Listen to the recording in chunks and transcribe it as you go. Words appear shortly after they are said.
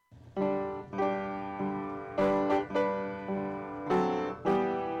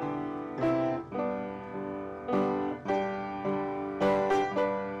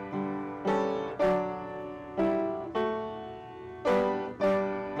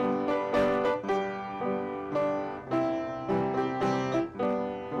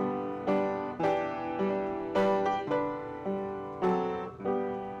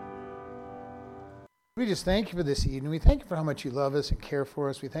We just thank you for this evening. We thank you for how much you love us and care for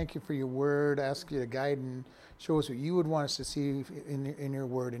us. We thank you for your word. Ask you to guide and show us what you would want us to see in your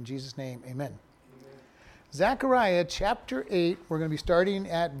word. In Jesus' name, amen. Zechariah chapter 8, we're going to be starting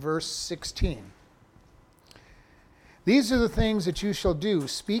at verse 16. These are the things that you shall do.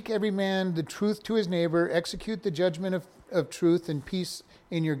 Speak every man the truth to his neighbor. Execute the judgment of truth and peace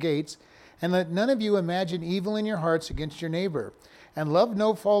in your gates. And let none of you imagine evil in your hearts against your neighbor. And love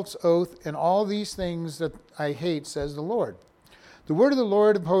no false oath, and all these things that I hate, says the Lord. The word of the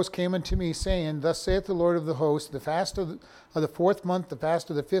Lord of hosts came unto me, saying, Thus saith the Lord of the hosts, the fast of the 4th month, the fast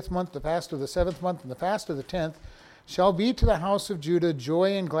of the 5th month, the fast of the 7th month, and the fast of the 10th, shall be to the house of Judah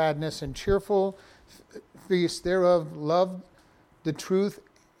joy and gladness, and cheerful feast thereof, love, the truth,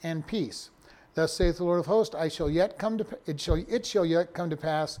 and peace. Thus saith the Lord of hosts, it shall yet come to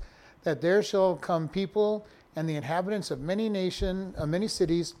pass, that there shall come people, and the inhabitants of many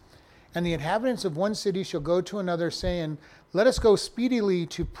cities, and the inhabitants of one city shall go to another, saying, Let us go speedily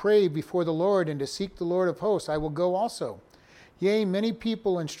to pray before the Lord, and to seek the Lord of hosts. I will go also. Yea, many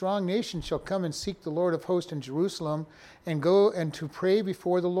people and strong nations shall come and seek the Lord of hosts in Jerusalem, and go and to pray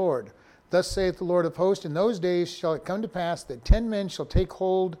before the Lord. Thus saith the Lord of hosts, in those days shall it come to pass that 10 men shall take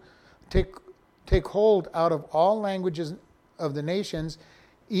hold out of all languages of the nations,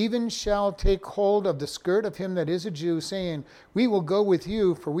 even shall take hold of the skirt of him that is a Jew, saying, We will go with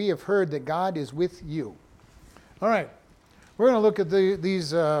you, for we have heard that God is with you. All right, we're going to look at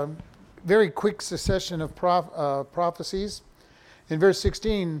these very quick succession of prophecies. In verse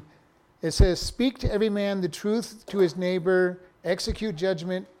 16, it says, Speak to every man the truth to his neighbor, execute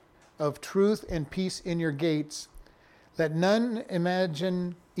judgment of truth and peace in your gates. Let none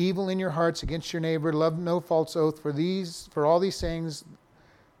imagine evil in your hearts against your neighbor. Love no false oath, for all these things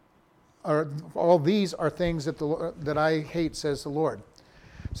are things that I hate, says the Lord.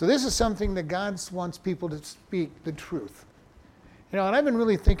 So this is something that God wants people to speak the truth. And I've been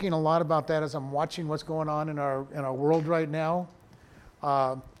really thinking a lot about that as I'm watching what's going on in our world right now.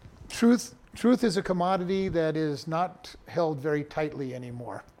 Truth is a commodity that is not held very tightly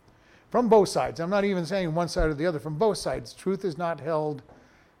anymore. From both sides. I'm not even saying one side or the other. From both sides, truth is not held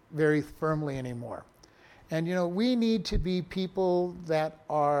very firmly anymore. And we need to be people that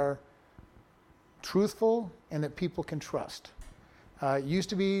are truthful and that people can trust. It used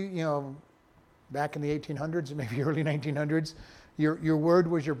to be, back in the 1800s, maybe early 1900s, your word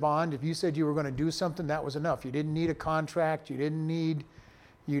was your bond. If you said you were going to do something, that was enough. You didn't need a contract. You didn't need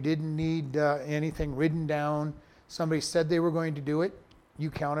anything written down. Somebody said they were going to do it. You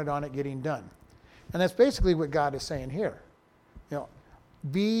counted on it getting done. And that's basically what God is saying here.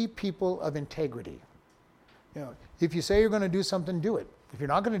 Be people of integrity. If you say you're going to do something, do it. If you're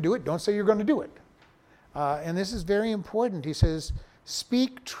not going to do it, don't say you're going to do it. And this is very important. He says,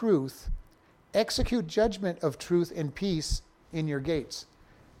 speak truth, execute judgment of truth and peace in your gates.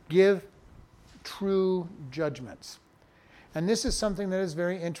 Give true judgments. And this is something that is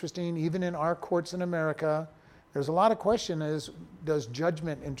very interesting, even in our courts in America. There's a lot of question does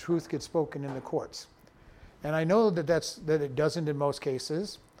judgment and truth get spoken in the courts? And I know that it doesn't in most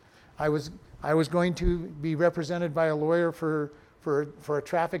cases. I was going to be represented by a lawyer for a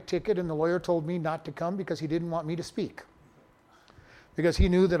traffic ticket, and the lawyer told me not to come because he didn't want me to speak. Because he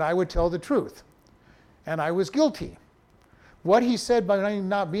knew that I would tell the truth. And I was guilty. What he said by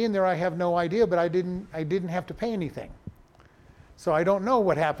not being there, I have no idea, but I didn't have to pay anything. So I don't know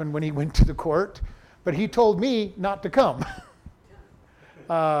what happened when he went to the court, but he told me not to come.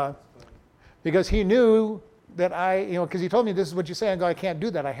 Because he knew that because he told me, this is what you say. I go, I can't do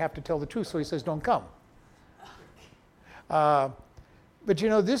that. I have to tell the truth. So he says, don't come. But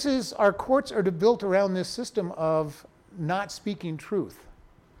our courts are built around this system of not speaking truth,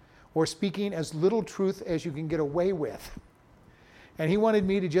 or speaking as little truth as you can get away with. And he wanted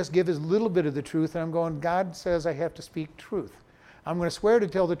me to just give as little bit of the truth, and I'm going, God says I have to speak truth. I'm going to swear to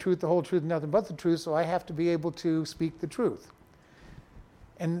tell the truth, the whole truth, nothing but the truth, so I have to be able to speak the truth.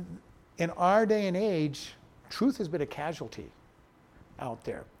 And in our day and age, truth has been a casualty out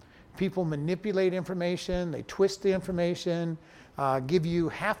there. People manipulate information, they twist the information, give you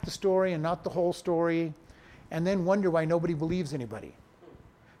half the story and not the whole story, and then wonder why nobody believes anybody.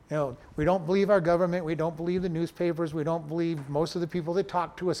 We don't believe our government, we don't believe the newspapers, we don't believe most of the people that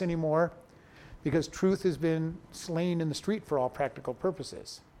talk to us anymore, because truth has been slain in the street for all practical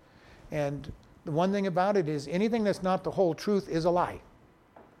purposes. And the one thing about it is anything that's not the whole truth is a lie.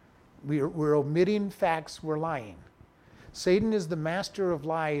 We're omitting facts, we're lying. Satan is the master of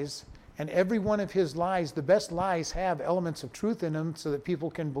lies, and every one of his lies, the best lies have elements of truth in them so that people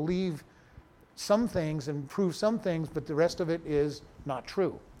can believe some things and prove some things, but the rest of it is not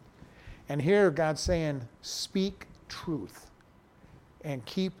true. And here God's saying, speak truth and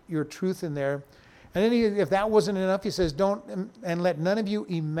keep your truth in there. And then if that wasn't enough, he says, and let none of you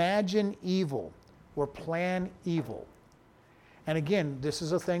imagine evil or plan evil. And again, this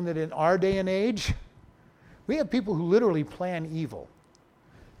is a thing that in our day and age, we have people who literally plan evil.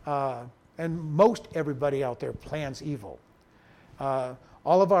 And most everybody out there plans evil. All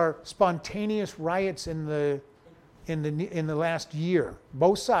of our spontaneous riots in the last year,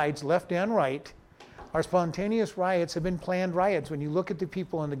 both sides, left and right, our spontaneous riots have been planned riots. When you look at the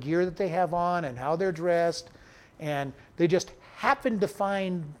people and the gear that they have on and how they're dressed, and they just happen to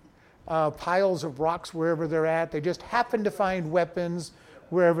find piles of rocks wherever they're at. They just happen to find weapons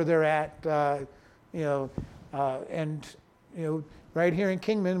wherever they're at. Right here in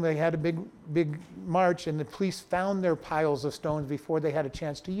Kingman, they had a big march, and the police found their piles of stones before they had a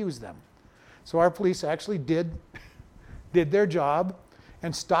chance to use them. So our police actually did their job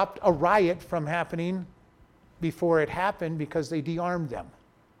and stopped a riot from happening before it happened because they de-armed them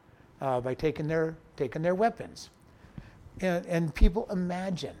by taking their weapons. And people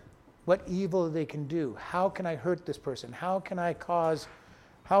imagine what evil they can do. How can I hurt this person? How can I cause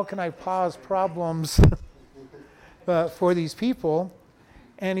problems for these people?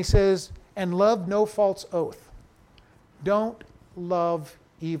 And he says, and love no false oath. Don't love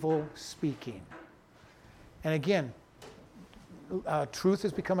evil speaking. And again, truth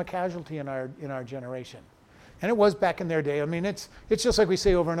has become a casualty in our generation. And it was back in their day. I mean, it's just like we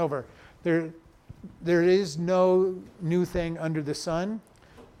say over and over. There is no new thing under the sun.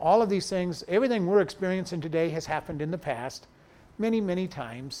 All of these things, everything we're experiencing today has happened in the past many, many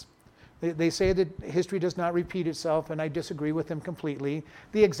times. They say that history does not repeat itself, and I disagree with them completely.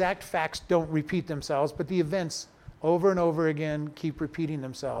 The exact facts don't repeat themselves, but the events over and over again keep repeating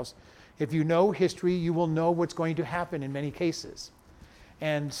themselves. If you know history, you will know what's going to happen in many cases.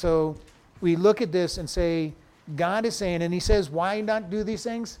 And so we look at this and say, God is saying, and he says, why not do these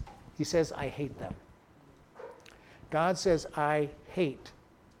things? He says, I hate them. God says, I hate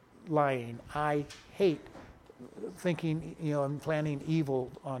lying. I hate thinking, and planning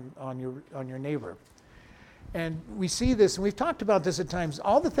evil on your neighbor. And we see this, and we've talked about this at times.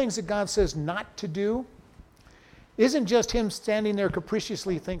 All the things that God says not to do isn't just him standing there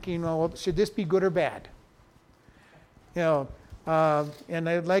capriciously thinking, well, should this be good or bad? And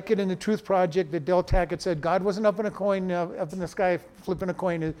I like it in the Truth Project that Del Tackett said, God wasn't up in the sky flipping a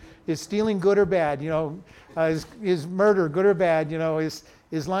coin. Is stealing good or bad? Is murder good or bad?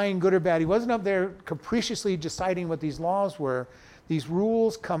 Is lying good or bad? He wasn't up there capriciously deciding what these laws were. These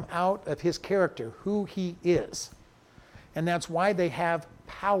rules come out of his character, who he is. And that's why they have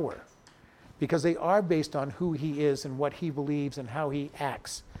power, because they are based on who he is and what he believes and how he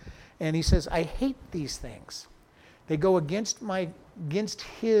acts. And he says, I hate these things. They go against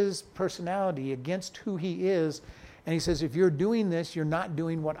his personality, against who he is. And he says, if you're doing this, you're not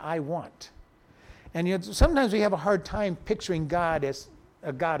doing what I want. And sometimes we have a hard time picturing God as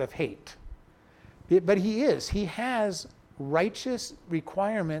a God of hate. But he is. He has righteous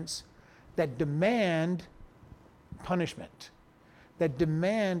requirements that demand punishment, that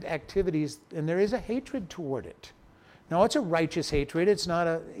demand activities, and there is a hatred toward it. Now, it's a righteous hatred. It's not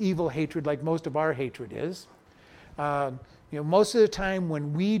an evil hatred like most of our hatred is. Most of the time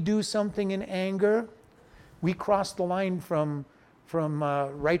when we do something in anger, we cross the line from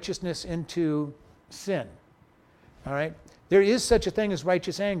righteousness into sin. All right? There is such a thing as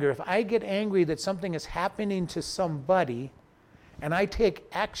righteous anger. If I get angry that something is happening to somebody and I take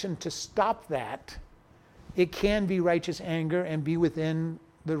action to stop that, it can be righteous anger and be within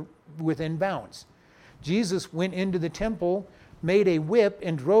bounds. Jesus went into the temple, made a whip,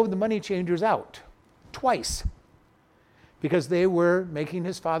 and drove the money changers out twice because they were making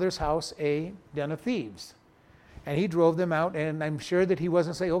his Father's house a den of thieves. And he drove them out, and I'm sure that he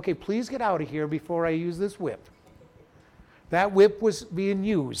wasn't saying, okay, please get out of here before I use this whip. That whip was being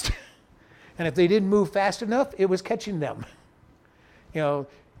used. And if they didn't move fast enough, it was catching them.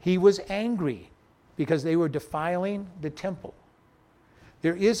 He was angry because they were defiling the temple.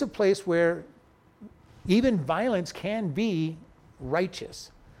 There is a place where even violence can be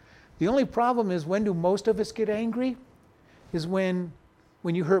righteous. The only problem is, when do most of us get angry? Is when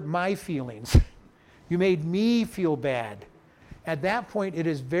you hurt my feelings. You made me feel bad. At that point, it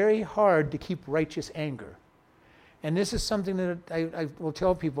is very hard to keep righteous anger. And this is something that I will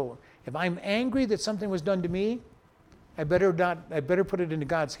tell people. If I'm angry that something was done to me, I better put it into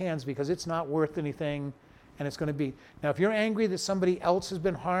God's hands, because it's not worth anything, and it's going to be. Now, if you're angry that somebody else has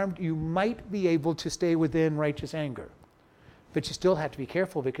been harmed, you might be able to stay within righteous anger. But you still have to be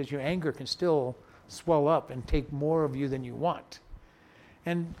careful, because your anger can still swell up and take more of you than you want.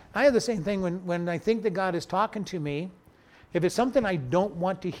 And I have the same thing when I think that God is talking to me. If it's something I don't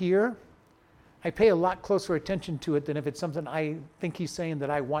want to hear, I pay a lot closer attention to it than if it's something I think he's saying that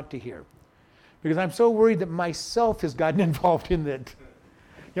I want to hear. Because I'm so worried that myself has gotten involved in it.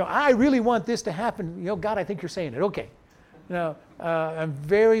 I really want this to happen. God, I think you're saying it. Okay. I'm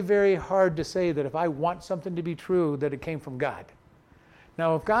very, very hard to say that if I want something to be true, that it came from God.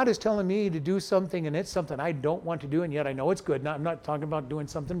 Now, if God is telling me to do something and it's something I don't want to do, and yet I know it's good. Now, I'm not talking about doing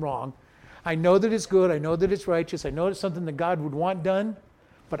something wrong. I know that it's good. I know that it's righteous. I know it's something that God would want done,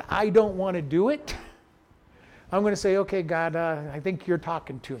 but I don't want to do it. I'm going to say, okay, God, I think you're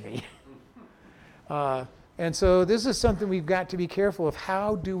talking to me. And so this is something we've got to be careful of.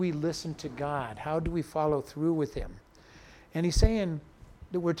 How do we listen to God? How do we follow through with him? And he's saying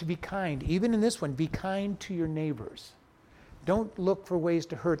that we're to be kind. Even in this one, be kind to your neighbors. Don't look for ways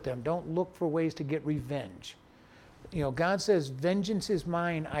to hurt them. Don't look for ways to get revenge. God says, vengeance is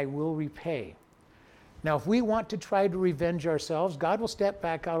mine, I will repay. Now, if we want to try to revenge ourselves, God will step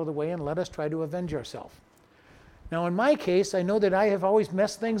back out of the way and let us try to avenge ourselves. Now, in my case, I know that I have always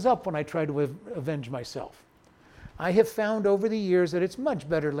messed things up when I try to avenge myself. I have found over the years that it's much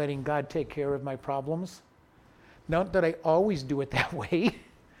better letting God take care of my problems. Not that I always do it that way,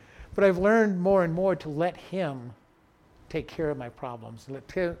 but I've learned more and more to let him take care of my problems.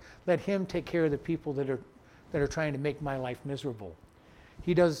 Let him take care of the people that are trying to make my life miserable.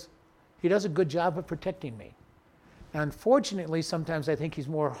 He does a good job of protecting me. Unfortunately, sometimes I think he's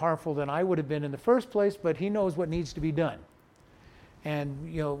more harmful than I would have been in the first place, but he knows what needs to be done.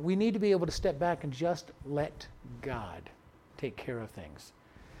 And we need to be able to step back and just let God take care of things.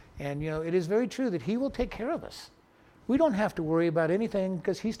 And it is very true that he will take care of us. We don't have to worry about anything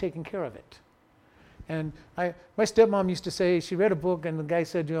because he's taking care of it. And my stepmom used to say, she read a book and the guy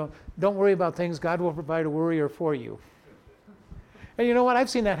said, don't worry about things, God will provide a worrier for you. And you know what? I've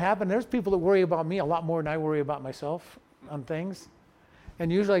seen that happen. There's people that worry about me a lot more than I worry about myself on things.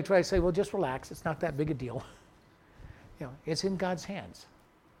 And usually I try to say, well, just relax. It's not that big a deal. It's in God's hands.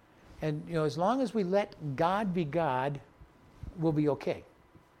 And as long as we let God be God, we'll be okay.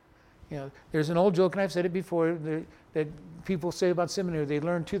 There's an old joke, and I've said it before, that people say about seminary. They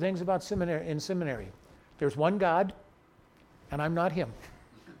learn two things about seminary in seminary. There's one God, and I'm not him.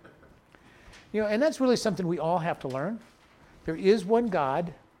 And that's really something we all have to learn. There is one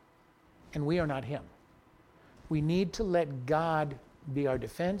God, and we are not him. We need to let God be our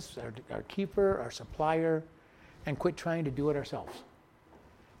defense, our keeper, our supplier, and quit trying to do it ourselves.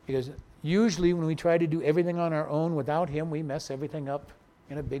 Because usually when we try to do everything on our own without him, we mess everything up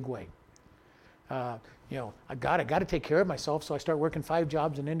in a big way. I got to take care of myself, so I start working 5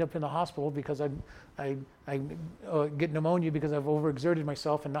 jobs and end up in the hospital because I get pneumonia because I've overexerted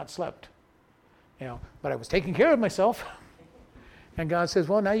myself and not slept. But I was taking care of myself. And God says,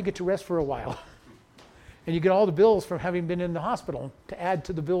 well, now you get to rest for a while. And you get all the bills from having been in the hospital to add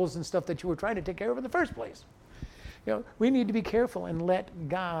to the bills and stuff that you were trying to take care of in the first place. We need to be careful and let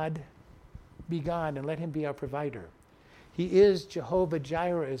God be God and let him be our provider. He is Jehovah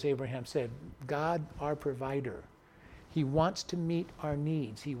Jireh, as Abraham said, God our provider. He wants to meet our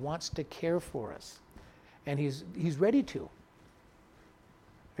needs. He wants to care for us. And he's ready to.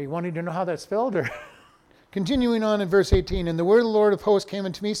 Are you wanting to know how that's spelled? Or continuing on in verse 18, and the word of the Lord of hosts came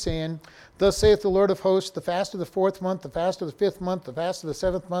unto me, saying, Thus saith the Lord of hosts, the fast of the 4th month, the fast of the 5th month, the fast of the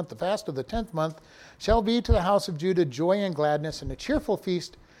 7th month, the fast of the 10th month, shall be to the house of Judah joy and gladness, and a cheerful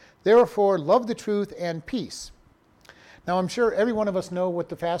feast. Therefore love the truth and peace. Now I'm sure every one of us know what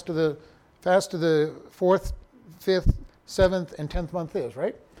the fast of the 4th, 5th, 7th, and 10th month is,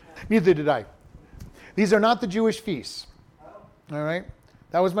 right? Neither did I. These are not the Jewish feasts. All right?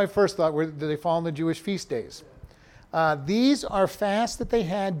 That was my first thought. Do they fall on the Jewish feast days? These are fasts that they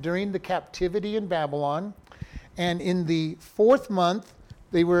had during the captivity in Babylon. And in the 4th month,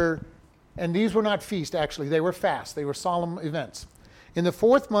 and these were not feasts actually, they were fasts. They were solemn events. In the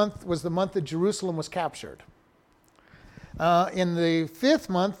 4th month was the month that Jerusalem was captured. In the 5th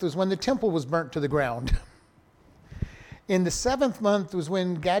month was when the temple was burnt to the ground. In the 7th month was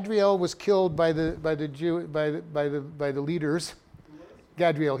when Gadriel was killed by the leaders.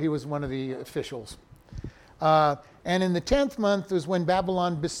 Gadriel, he was one of the officials. And in the 10th month was when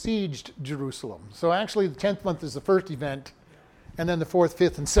Babylon besieged Jerusalem. So actually the 10th month is the first event, and then the 4th,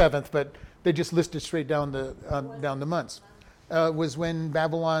 5th, and 7th, but they just listed straight down the months. Was when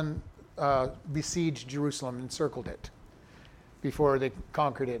Babylon besieged Jerusalem and encircled it before they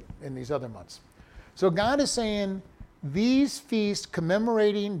conquered it in these other months. So God is saying these feasts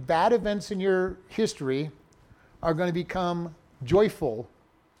commemorating bad events in your history are going to become joyful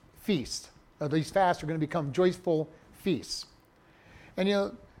feasts. These fasts are going to become joyful feasts.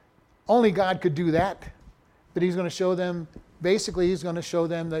 And only God could do that. But he's going to show them, basically he's going to show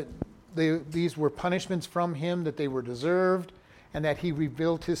them that these were punishments from him, that they were deserved, and that he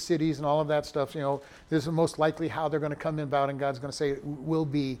rebuilt his cities and all of that stuff. This is most likely how they're going to come about, and God's going to say it will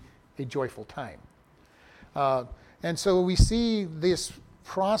be a joyful time. And so we see this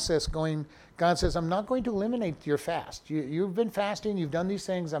process going. God says, I'm not going to eliminate your fast. You've been fasting, you've done these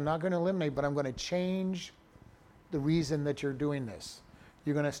things, I'm not going to eliminate, but I'm going to change the reason that you're doing this.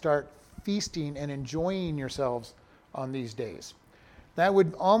 You're going to start feasting and enjoying yourselves on these days. That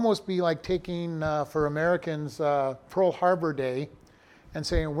would almost be like taking, for Americans, Pearl Harbor Day and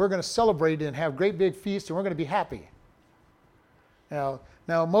saying, we're going to celebrate and have great big feasts and we're going to be happy. Now,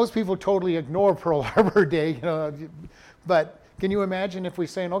 most people totally ignore Pearl Harbor Day, but can you imagine if we're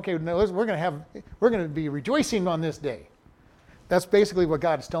saying, okay, no, we're going to be rejoicing on this day? That's basically what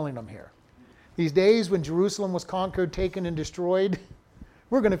God is telling them here. These days when Jerusalem was conquered, taken, and destroyed,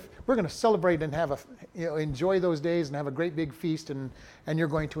 we're going to celebrate and have enjoy those days and have a great big feast, and you're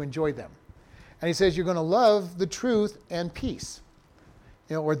going to enjoy them. And he says you're going to love the truth and peace,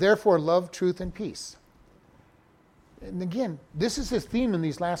 or therefore love truth and peace. And again, this is his theme in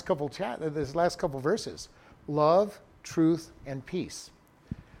these last couple verses: love, truth, and peace.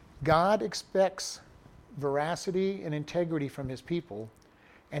 God expects veracity and integrity from his people,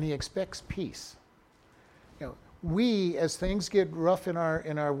 and he expects peace. We, as things get rough in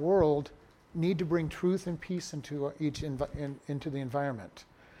our world, need to bring truth and peace into into the environment.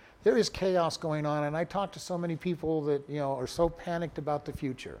 There is chaos going on, and I talk to so many people that are so panicked about the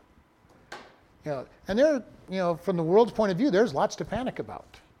future. And there, from the world's point of view, there's lots to panic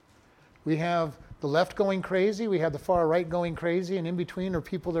about. We have the left going crazy, we have the far right going crazy, and in between are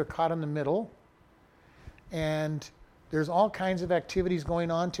people that are caught in the middle. And there's all kinds of activities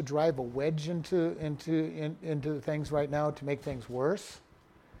going on to drive a wedge into the things right now to make things worse.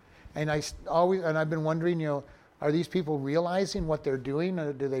 And I've been wondering, are these people realizing what they're doing?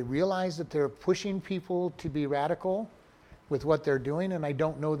 Or do they realize that they're pushing people to be radical with what they're doing? And I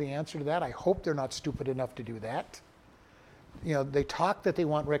don't know the answer to that. I hope they're not stupid enough to do that. They talk that they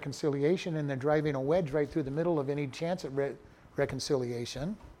want reconciliation, and they're driving a wedge right through the middle of any chance at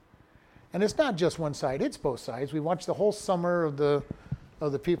reconciliation. And it's not just one side, it's both sides. We watch the whole summer of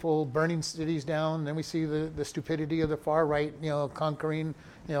the people burning cities down, and then we see the stupidity of the far right, conquering,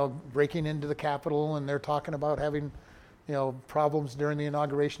 breaking into the Capitol, and they're talking about having, problems during the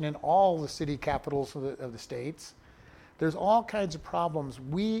inauguration in all the city capitals of the states. There's all kinds of problems.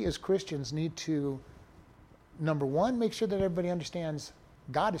 We as Christians need to, number one, make sure that everybody understands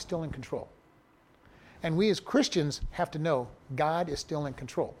God is still in control. And we as Christians have to know God is still in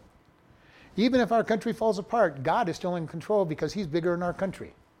control. Even if our country falls apart, God is still in control because he's bigger than our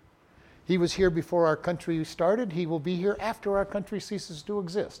country. He was here before our country started. He will be here after our country ceases to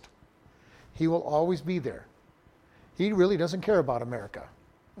exist. He will always be there. He really doesn't care about America.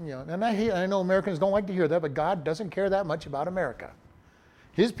 And I know Americans don't like to hear that, but God doesn't care that much about America.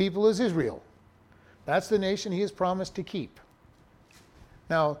 His people is Israel. That's the nation he has promised to keep.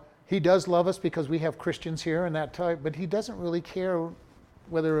 Now, he does love us because we have Christians here and that type, but he doesn't really care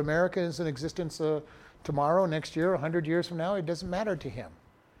whether America is in existence tomorrow, next year, 100 years from now. It doesn't matter to him.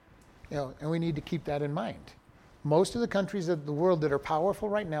 And we need to keep that in mind. Most of the countries of the world that are powerful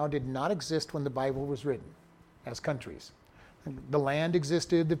right now did not exist when the Bible was written as countries. The land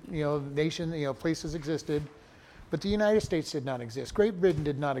existed, the nation, places existed, but the United States did not exist. Great Britain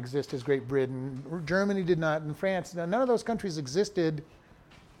did not exist as Great Britain. Germany did not, and France. None of those countries existed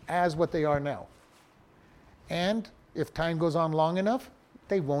as what they are now. And if time goes on long enough,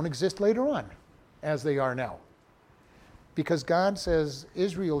 they won't exist later on as they are now. Because God says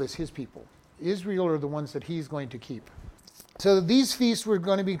Israel is his people. Israel are the ones that he's going to keep. So these feasts were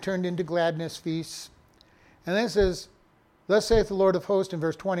going to be turned into gladness feasts. And then it says, thus saith the Lord of hosts in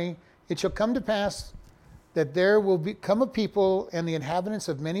verse 20, it shall come to pass that there will come a people and the inhabitants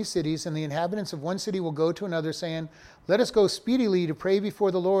of many cities, and the inhabitants of one city will go to another, saying, let us go speedily to pray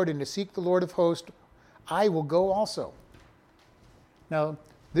before the Lord and to seek the Lord of hosts. I will go also. Now,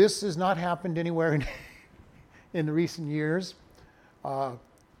 this has not happened anywhere in the recent years,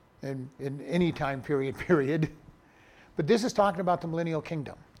 in any time period. But this is talking about the millennial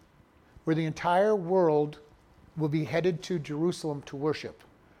kingdom, where the entire world will be headed to Jerusalem to worship.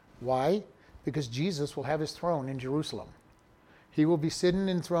 Why? Because Jesus will have his throne in Jerusalem. He will be sitting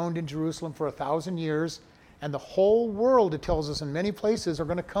enthroned in Jerusalem for 1,000 years, and the whole world, it tells us in many places, are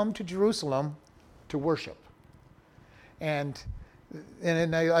going to come to Jerusalem to worship. And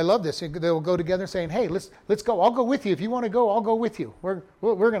I love this. They'll go together saying, hey, let's go. I'll go with you. If you want to go, I'll go with you. We're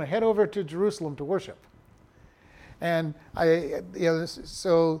going to head over to Jerusalem to worship. And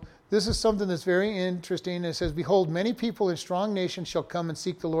so this is something that's very interesting. It says, behold, many people in strong nations shall come and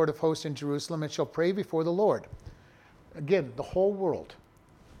seek the Lord of hosts in Jerusalem and shall pray before the Lord. Again, the whole world.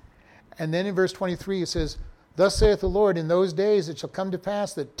 And then in verse 23 it says, thus saith the Lord, in those days it shall come to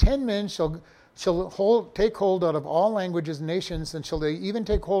pass that 10 men shall take hold out of all languages and nations, and shall they even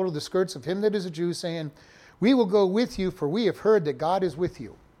take hold of the skirts of him that is a Jew, saying, we will go with you, for we have heard that God is with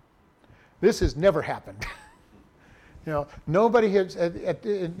you. This has never happened. Nobody has,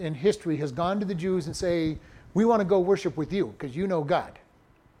 in history has gone to the Jews and say, we want to go worship with you because you know God.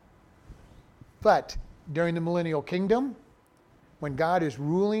 But during the millennial kingdom, when God is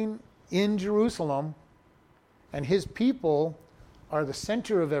ruling in Jerusalem and his people are the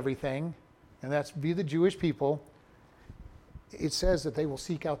center of everything, and that's be the Jewish people, it says that they will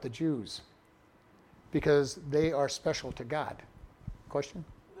seek out the Jews because they are special to God. Question?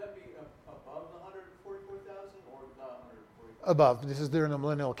 Will that be above the 144,000 or the 144,000? Above. This is during the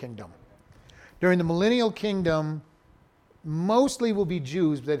millennial kingdom. During the millennial kingdom, mostly will be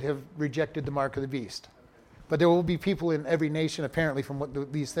Jews that have rejected the mark of the beast. But there will be people in every nation, apparently, from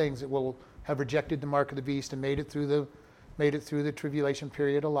these things that will have rejected the mark of the beast and made it through the tribulation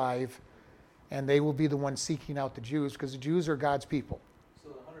period alive, and they will be the ones seeking out the Jews because the Jews are God's people. So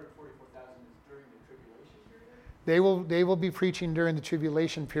the 144,000 is during the tribulation period? They will be preaching during the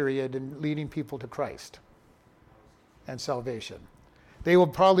tribulation period and leading people to Christ and salvation. They will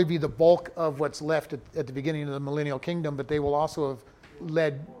probably be the bulk of what's left at the beginning of the millennial kingdom, but they will also have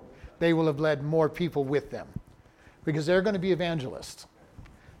led more people with them because they're going to be evangelists.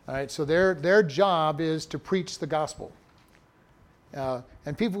 All right, so their job is to preach the gospel.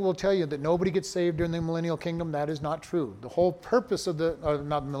 And people will tell you that nobody gets saved during the millennial kingdom. That is not true. The whole purpose of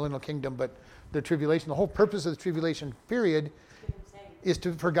not the millennial kingdom, but the tribulation, the whole purpose of the tribulation period is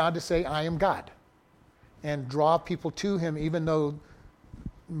for God to say, I am God, and draw people to him, even though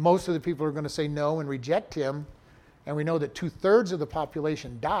most of the people are going to say no and reject him. And we know that 2/3 of the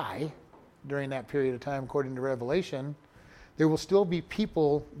population die during that period of time, according to Revelation. There will still be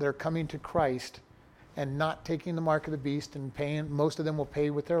people that are coming to Christ and not taking the mark of the beast and paying. Most of them will pay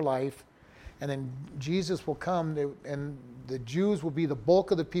with their life. And then Jesus will come, and the Jews will be the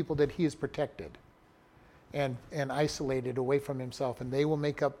bulk of the people that he has protected and isolated away from himself. And they will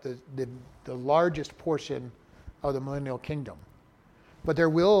make up the largest portion of the millennial kingdom. But there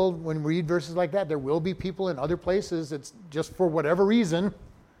will, when we read verses like that, there will be people in other places that's just for whatever reason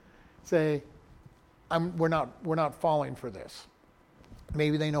say, we're not falling for this.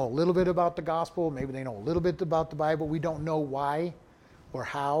 Maybe they know a little bit about the gospel. Maybe they know a little bit about the Bible. We don't know why or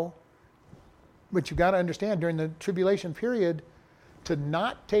how. But you've got to understand, during the tribulation period, to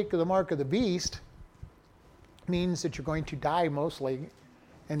not take the mark of the beast means that you're going to die mostly,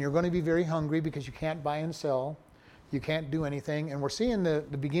 and you're going to be very hungry because you can't buy and sell. You can't do anything. And we're seeing the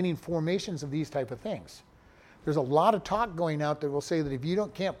beginning formations of these type of things. There's a lot of talk going out that will say that if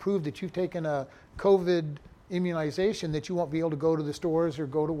you can't prove that you've taken a COVID immunization, that you won't be able to go to the stores or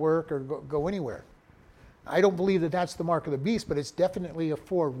go to work or go anywhere. I don't believe that that's the mark of the beast, but it's definitely a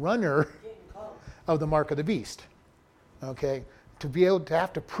forerunner of the mark of the beast. Okay? To be able to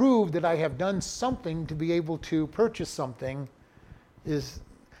have to prove that I have done something to be able to purchase something is...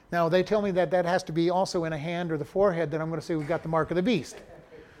 Now, they tell me that has to be also in a hand or the forehead, that I'm going to say we've got the mark of the beast.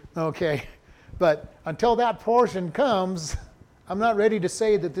 Okay? But until that portion comes, I'm not ready to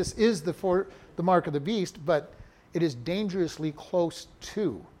say that this is the mark of the beast, but it is dangerously close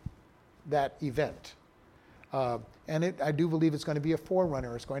to that event. And I do believe it's going to be a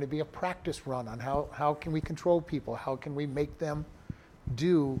forerunner. It's going to be a practice run on how can we control people? How can we make them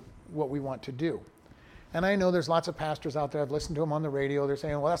do what we want to do? And I know there's lots of pastors out there, I've listened to them on the radio, they're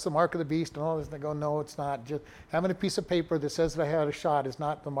saying, well, that's the mark of the beast and all this. And they go, no, it's not. Just having a piece of paper that says that I had a shot is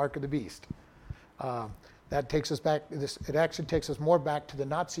not the mark of the beast. That takes us back, it actually takes us more back to the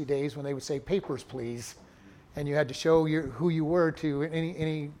Nazi days when they would say, papers, please. And you had to show who you were to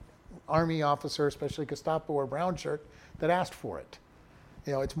any army officer, especially Gestapo or brown shirt, that asked for it.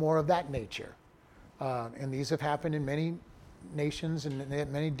 It's more of that nature. And these have happened in many nations and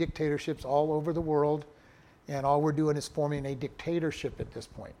many dictatorships all over the world. And all we're doing is forming a dictatorship at this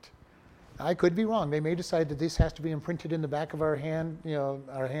point. I could be wrong. They may decide that this has to be imprinted in the back of our hand,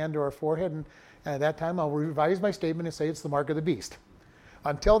 our hand or our forehead. And at that time, I'll revise my statement and say it's the mark of the beast.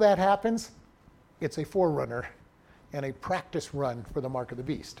 Until that happens, it's a forerunner and a practice run for the mark of the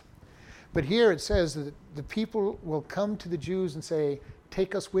beast. But here it says that the people will come to the Jews and say,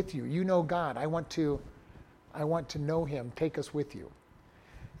 take us with you. You know God. I want to know him. Take us with you.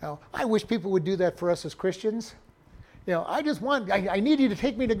 Now, I wish people would do that for us as Christians. I need you to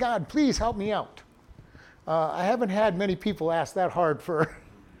take me to God. Please help me out. I haven't had many people ask that hard for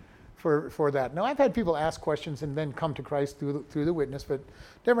that. Now, I've had people ask questions and then come to Christ through the witness, but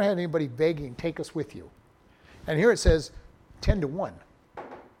never had anybody begging, take us with you. And here it says 10 to 1.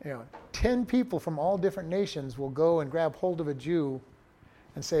 10 people from all different nations will go and grab hold of a Jew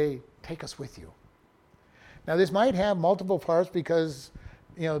and say, take us with you. Now, this might have multiple parts because,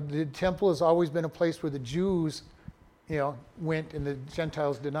 the temple has always been a place where the Jews, went and the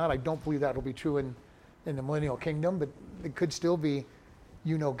Gentiles did not. I don't believe that will be true in the millennial kingdom, but it could still be,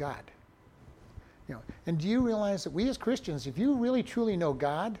 God. And do you realize that we as Christians, if you really truly know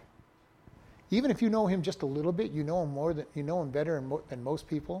God, even if you know him just a little bit, you know him better than most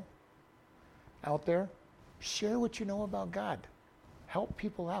people out there, share what you know about God. Help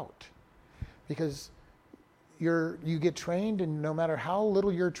people out. Because you get trained, and no matter how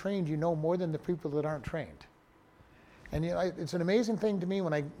little you're trained, you know more than the people that aren't trained. And it's an amazing thing to me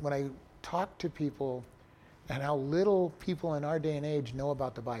when I talk to people and how little people in our day and age know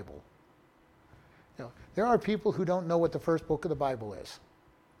about the Bible. There are people who don't know what the first book of the Bible is.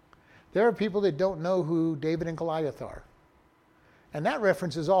 There are people that don't know who David and Goliath are. And that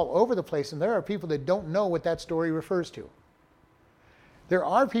reference is all over the place, and there are people that don't know what that story refers to. There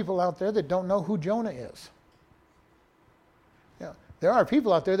are people out there that don't know who Jonah is. There are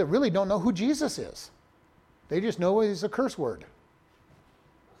people out there that really don't know who Jesus is. They just know he's a curse word.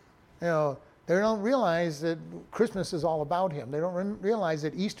 They don't realize that Christmas is all about him. They don't realize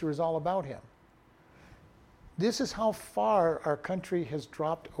that Easter is all about him. This is how far our country has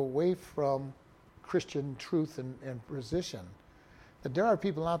dropped away from Christian truth and position. That there are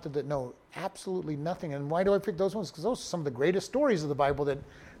people out there that know absolutely nothing. And why do I pick those ones? Because those are some of the greatest stories of the Bible that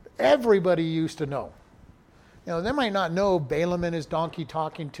everybody used to know. They might not know Balaam and his donkey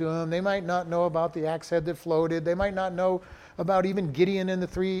talking to him. They might not know about the axe head that floated. They might not know about even Gideon and the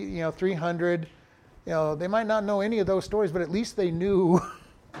 300. They might not know any of those stories, but at least they knew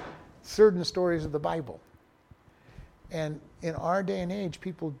certain stories of the Bible. And in our day and age,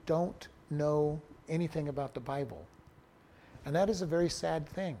 people don't know anything about the Bible. And that is a very sad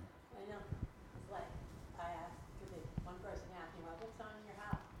thing. I know. It's like I asked, one person asked me, well, what's on your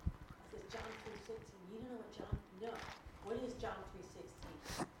house? I said, John 3:16. You don't know what John, no. What is John 3:16?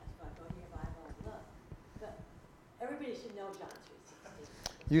 That's why I go to your Bible and look. But everybody should know John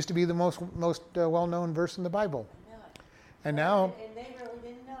 3:16. Used to be the most well-known verse in the Bible. I know it. And now... And they really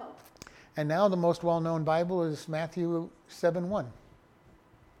didn't know. And now the most well-known Bible is Matthew 7:1.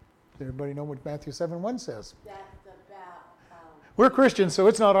 Does everybody know what Matthew 7:1 says? That's about... We're Christians, so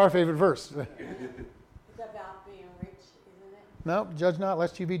it's not our favorite verse. It's about being rich, isn't it? No, judge not,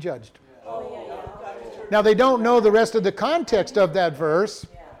 lest you be judged. Oh, yeah. Now, they don't know the rest of the context of that verse,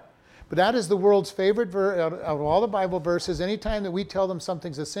 Yeah. but that is the world's favorite verse out of all the Bible verses. Anytime that we tell them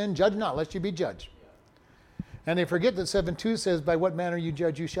something's a sin, judge not, lest you be judged. And they forget that 7:2 says, by what manner you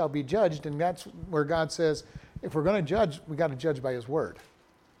judge, you shall be judged. And that's where God says, if we're going to judge, we got to judge by his word.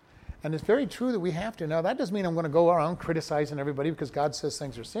 And it's very true that we have to. Now, that doesn't mean I'm going to go around criticizing everybody because God says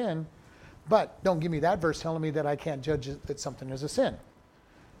things are sin. But don't give me that verse telling me that I can't judge that something is a sin.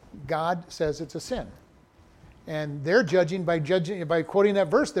 God says it's a sin. And they're judging by quoting that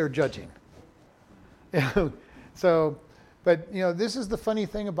verse, they're judging. So, but this is the funny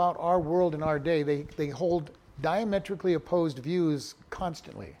thing about our world in our day. They hold diametrically opposed views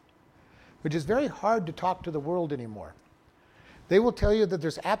constantly, which is very hard to talk to the world anymore. They will tell you that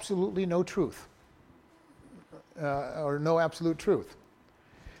there's absolutely no truth, or no absolute truth.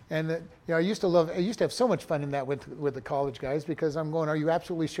 And that, I used to have so much fun in that with the college guys, because I'm going, are you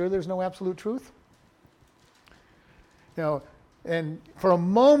absolutely sure there's no absolute truth? And for a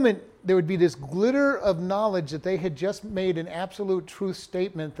moment, there would be this glitter of knowledge that they had just made an absolute truth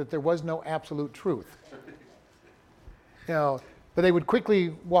statement that there was no absolute truth. But they would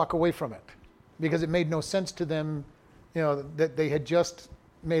quickly walk away from it because it made no sense to them, that they had just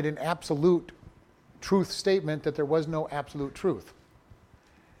made an absolute truth statement that there was no absolute truth.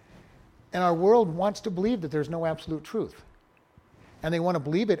 And our world wants to believe that there's no absolute truth. And they want to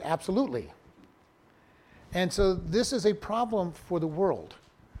believe it absolutely. And so this is a problem for the world.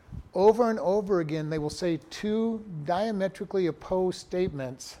 Over and over again, they will say two diametrically opposed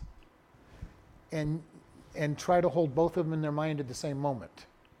statements and try to hold both of them in their mind at the same moment.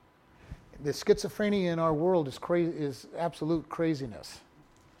 The schizophrenia in our world is absolute craziness.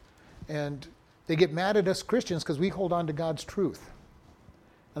 And they get mad at us Christians because we hold on to God's truth.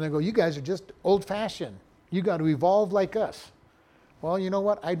 And they go, you guys are just old-fashioned. You got to evolve like us. Well, you know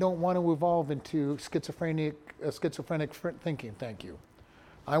what? I don't want to evolve into schizophrenic thinking, thank you.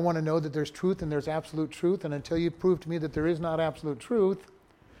 I want to know that there's truth and there's absolute truth, and until you prove to me that there is not absolute truth,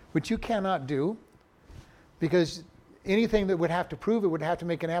 which you cannot do, Because anything that would have to prove it would have to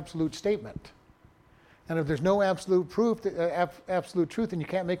make an absolute statement. And if there's no absolute proof, absolute truth, then you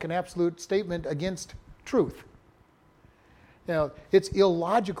can't make an absolute statement against truth. Now, it's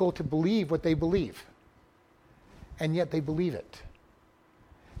illogical to believe what they believe. And yet they believe it.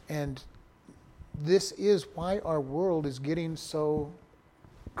 And this is why our world is getting so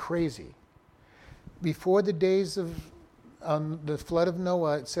crazy. Before the days of the flood of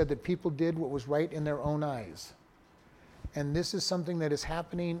Noah, it said that people did what was right in their own eyes. And this is something that is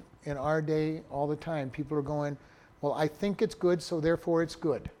happening in our day all the time. People are going, well, I think it's good, so therefore it's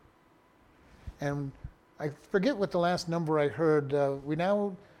good. And I forget what the last number I heard. The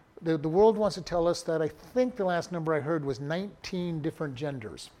world wants to tell us that I think the last number I heard was 19 different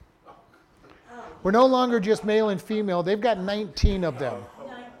genders. We're no longer just male and female. They've got 19 of them.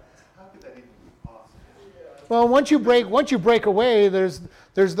 How could that even be possible? Well, once you break away, there's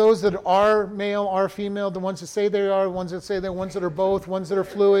those that are male, are female, the ones that say they are, the ones that say they're, ones that are both, ones that are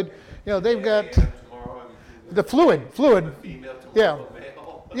fluid. You know, they've got the fluid. Female, Yeah.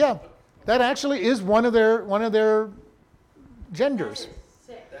 male. Yeah. That actually is one of their genders.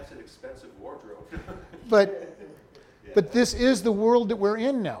 That's an expensive wardrobe. But this is the world that we're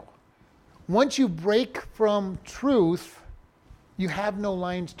in now. Once you break from truth, you have no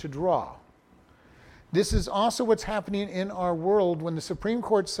lines to draw. This is also what's happening in our world. When the Supreme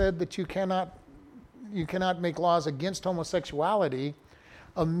Court said that you cannot make laws against homosexuality,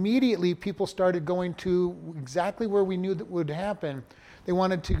 immediately people started going to exactly where we knew that would happen. They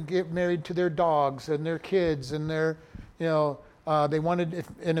wanted to get married to their dogs and their kids and their, they wanted,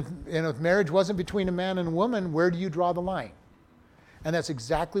 if marriage wasn't between a man and a woman, where do you draw the line? And that's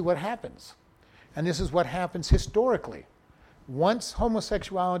exactly what happens. And this is what happens historically. Once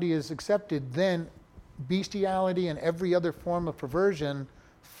homosexuality is accepted, then bestiality and every other form of perversion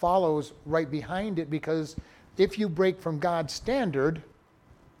follows right behind it, because if you break from God's standard,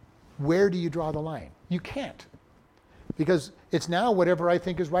 where do you draw the line? You can't. Because it's now whatever I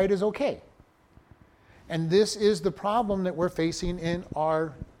think is right is okay. And this is the problem that we're facing in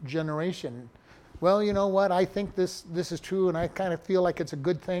our generation. Well, you know what? I think this is true, and I kind of feel like it's a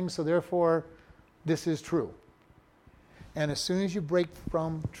good thing, so therefore this is true. And as soon as you break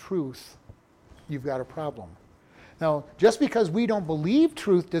from truth, you've got a problem. Now, just because we don't believe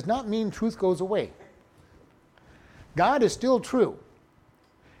truth does not mean truth goes away. God is still true.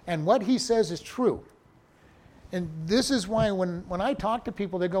 And what he says is true. And this is why when I talk to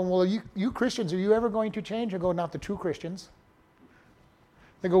people, they go, well, you Christians, are you ever going to change? I go, not the true Christians.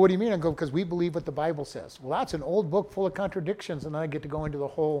 They go, what do you mean? I go, because we believe what the Bible says. Well, that's an old book full of contradictions, and then I get to go into the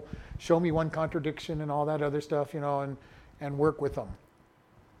whole show me one contradiction and all that other stuff, and work with them.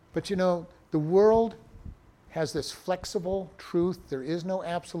 But the world has this flexible truth. There is no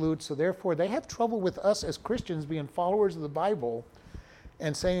absolute, so therefore they have trouble with us as Christians being followers of the Bible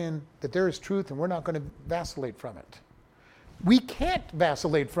and saying that there is truth and we're not going to vacillate from it. We can't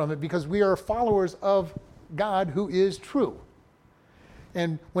vacillate from it because we are followers of God who is true.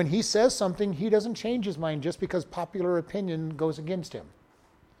 And when he says something, he doesn't change his mind just because popular opinion goes against him.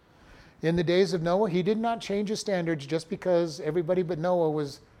 In the days of Noah, he did not change his standards just because everybody but Noah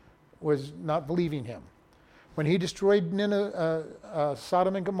was not believing him. When he destroyed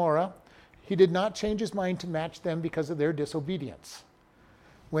Sodom and Gomorrah, he did not change his mind to match them because of their disobedience.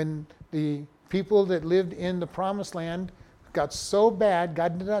 When the people that lived in the promised land got so bad,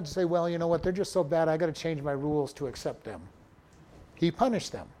 God did not say, well, you know what, they're just so bad, I got to change my rules to accept them. He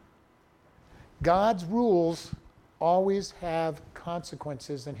punished them. God's rules always have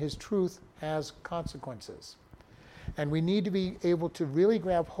consequences, and his truth has consequences. And we need to be able to really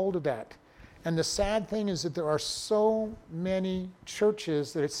grab hold of that. And the sad thing is that there are so many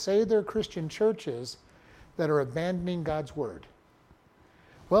churches that say they're Christian churches that are abandoning God's word.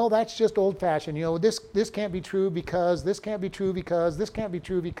 Well, that's just old-fashioned. This can't be true because, this can't be true because, this can't be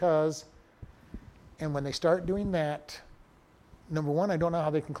true because. And when they start doing that, number one, I don't know how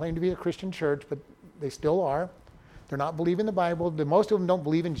they can claim to be a Christian church, but they still are. They're not believing the Bible. Most of them don't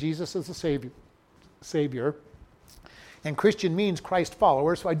believe in Jesus as the Savior. And Christian means Christ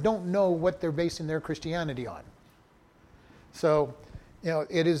follower, so I don't know what they're basing their Christianity on. So,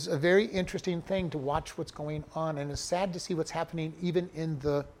 it is a very interesting thing to watch what's going on, and it's sad to see what's happening even in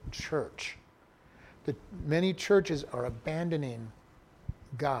the church. That many churches are abandoning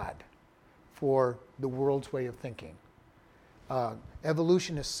God for the world's way of thinking.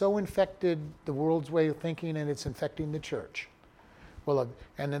 Evolution has so infected the world's way of thinking, and it's infecting the church. Well,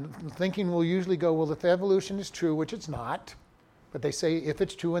 and then thinking will usually go, well, if evolution is true, which it's not, but they say if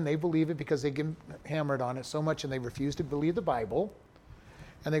it's true and they believe it because they get hammered on it so much and they refuse to believe the Bible,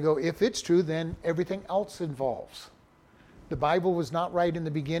 And they go, if it's true, then everything else involves. The Bible was not right in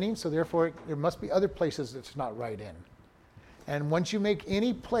the beginning, so therefore there must be other places it's not right in. And once you make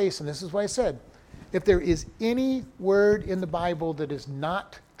any place, and this is why I said, if there is any word in the Bible that is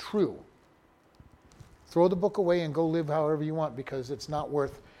not true, throw the book away and go live however you want, because it's not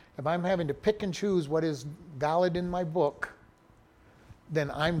worth. If I'm having to pick and choose what is valid in my book,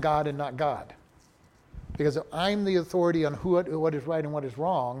 then I'm God and not God. Because if I'm the authority on what is right and what is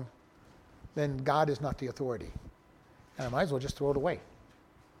wrong, then God is not the authority. And I might as well just throw it away.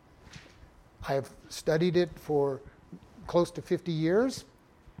 I have studied it for close to 50 years,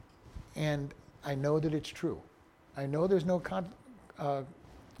 and I know that it's true. I know there's no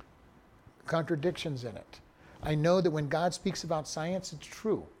contradictions in it. I know that when God speaks about science, it's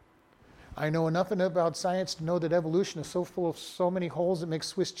true. I know enough about science to know that evolution is so full of so many holes it makes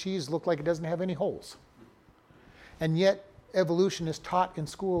Swiss cheese look like it doesn't have any holes. And yet, evolution is taught in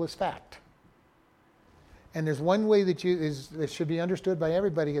school as fact. And there's one way that should be understood by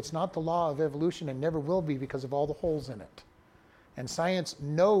everybody. It's not the law of evolution and never will be because of all the holes in it. And scientists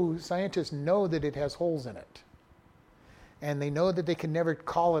know that it has holes in it. And they know that they can never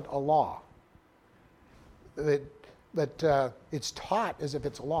call it a law. But it's taught as if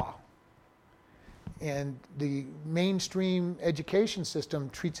it's a law. And the mainstream education system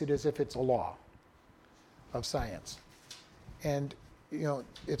treats it as if it's a law of science. And,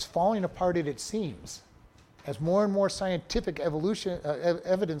 it's falling apart at its seams. As more and more scientific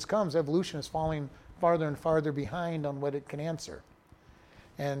evidence comes, evolution is falling farther and farther behind on what it can answer.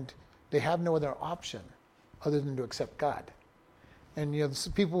 And they have no other option other than to accept God. And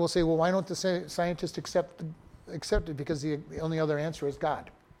people will say, well, why don't the scientists accept it? Because the only other answer is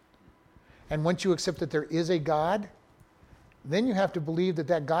God. And once you accept that there is a God, then you have to believe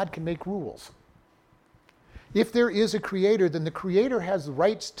that God can make rules. If there is a creator, then the creator has the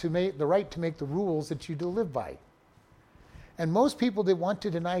right to make the rules that you live by. And most people that want to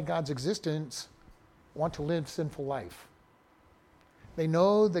deny God's existence want to live sinful life. They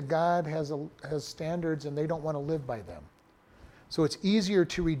know that God has standards and they don't want to live by them. So it's easier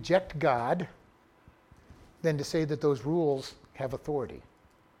to reject God than to say that those rules have authority.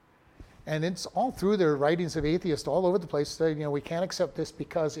 And it's all through their writings of atheists all over the place say, we can't accept this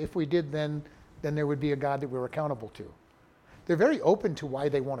because if we did, then there would be a God that we're accountable to. They're very open to why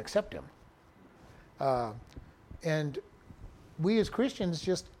they won't accept him. And we as Christians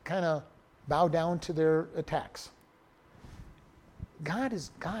just kind of bow down to their attacks. God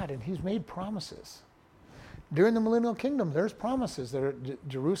is God, and he's made promises. During the millennial kingdom, there's promises that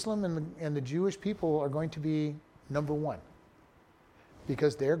Jerusalem and the Jewish people are going to be number one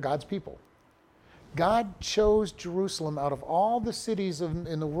because they're God's people. God chose Jerusalem out of all the cities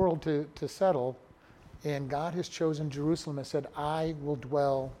in the world to settle, and God has chosen Jerusalem and said, I will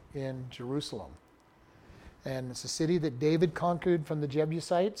dwell in Jerusalem. And it's a city that David conquered from the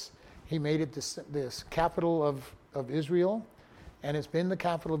Jebusites. He made it this capital of Israel, and it's been the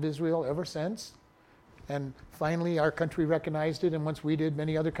capital of Israel ever since. And finally, our country recognized it, and once we did,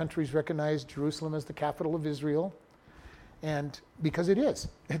 many other countries recognized Jerusalem as the capital of Israel. And because it is.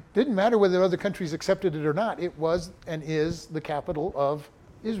 It didn't matter whether other countries accepted it or not. It was and is the capital of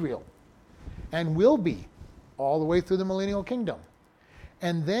Israel. And will be all the way through the millennial kingdom.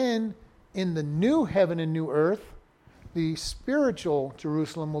 And then in the new heaven and new earth, the spiritual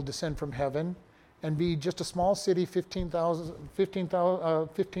Jerusalem will descend from heaven and be just a small city,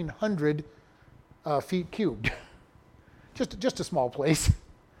 1,500 feet cubed. just a small place.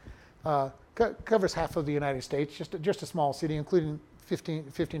 Covers half of the United States, just a small city, including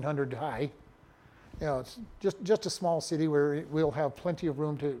 1,500 high. It's just a small city where we'll have plenty of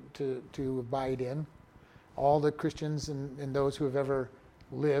room to abide in. All the Christians and those who have ever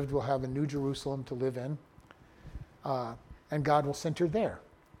lived will have a new Jerusalem to live in. And God will center there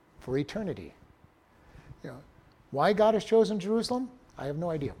for eternity. Why God has chosen Jerusalem, I have no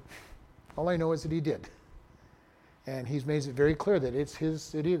idea. All I know is that he did. And he's made it very clear that it's his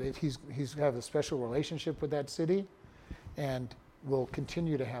city, that he's have a special relationship with that city, and will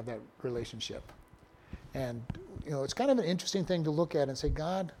continue to have that relationship. And it's kind of an interesting thing to look at and say,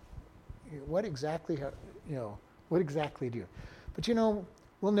 God, what exactly do you? But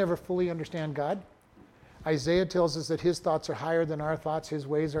we'll never fully understand God. Isaiah tells us that his thoughts are higher than our thoughts, his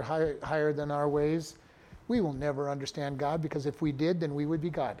ways are higher than our ways. We will never understand God, because if we did, then we would be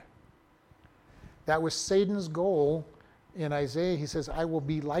God. That was Satan's goal in Isaiah. He says, I will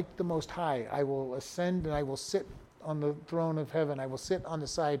be like the Most High. I will ascend and I will sit on the throne of heaven. I will sit on the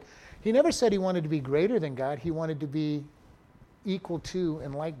side. He never said he wanted to be greater than God. He wanted to be equal to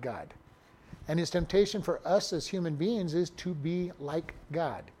and like God. And his temptation for us as human beings is to be like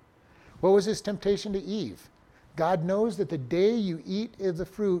God. What was his temptation to Eve? God knows that the day you eat of the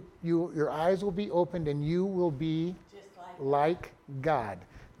fruit, your eyes will be opened and you will be Just like God,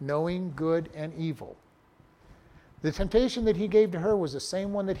 knowing good and evil. The temptation that he gave to her was the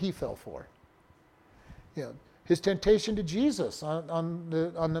same one that he fell for. You know, his temptation to Jesus on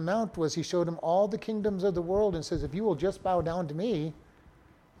the mount was he showed him all the kingdoms of the world and says, if you will just bow down to me,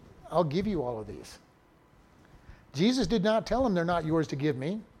 I'll give you all of these. Jesus did not tell him they're not yours to give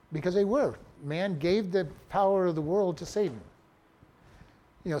me, because they were. Man gave the power of the world to Satan.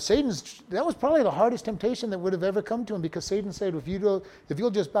 You know, that was probably the hardest temptation that would have ever come to him, because Satan said, if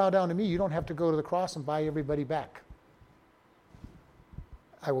you'll just bow down to me, you don't have to go to the cross and buy everybody back.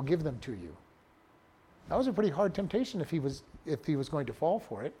 I will give them to you. That was a pretty hard temptation if he was going to fall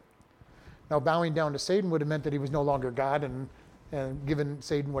for it. Now, bowing down to Satan would have meant that he was no longer God and given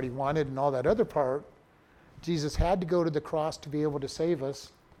Satan what he wanted and all that other part. Jesus had to go to the cross to be able to save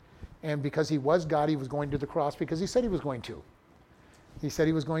us. And because he was God, he was going to the cross because he said he was going to. He said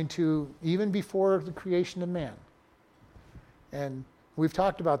he was going to even before the creation of man. And we've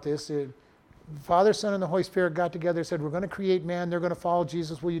talked about this. Father, Son, and the Holy Spirit got together and said, we're going to create man. They're going to follow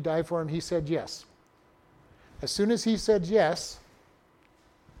Jesus. Will you die for him? He said yes. As soon as he said yes,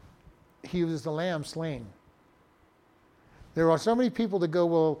 he was the lamb slain. There are so many people that go,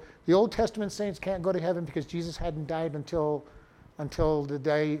 well, the Old Testament saints can't go to heaven because Jesus hadn't died until the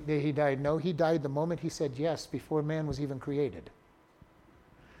day he died. No, he died the moment he said yes, before man was even created.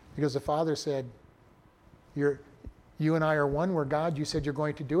 Because the Father said, you and I are one, we're God. You said you're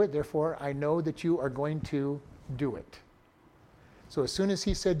going to do it. Therefore, I know that you are going to do it. So as soon as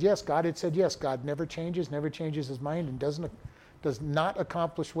he said yes, God had said yes. God never changes his mind, and does not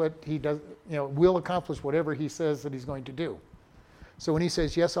accomplish what he does, will accomplish whatever he says that he's going to do. So when he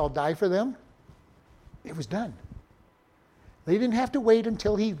says, yes, I'll die for them, it was done. They didn't have to wait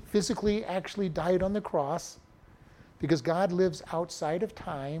until he physically actually died on the cross, because God lives outside of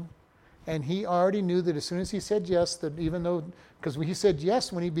time, and he already knew that as soon as he said yes, that even though, because he said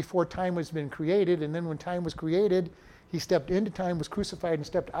yes before time was been created, and then when time was created, he stepped into time, was crucified, and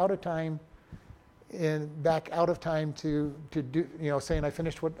stepped out of time, and back out of time to do, saying, I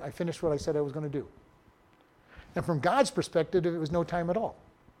finished what I said I was going to do. And from God's perspective, it was no time at all,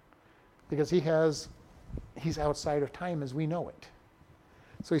 because he's outside of time as we know it.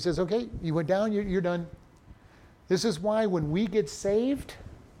 So he says, okay, you went down, you're done. This is why when we get saved,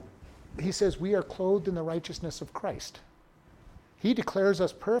 he says we are clothed in the righteousness of Christ. He declares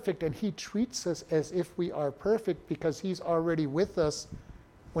us perfect, and he treats us as if we are perfect because he's already with us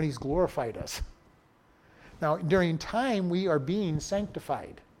when he's glorified us. Now, during time, we are being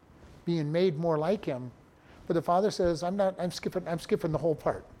sanctified, being made more like him. But the Father says, I'm skipping the whole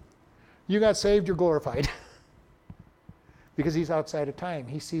part. You got saved, you're glorified. Because he's outside of time.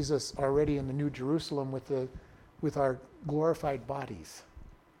 He sees us already in the New Jerusalem with our glorified bodies.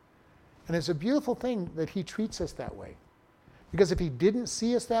 And it's a beautiful thing that he treats us that way. Because if he didn't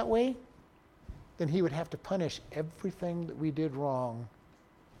see us that way, then he would have to punish everything that we did wrong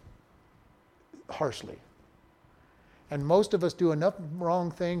harshly. And most of us do enough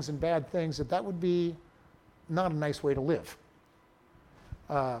wrong things and bad things that would be not a nice way to live.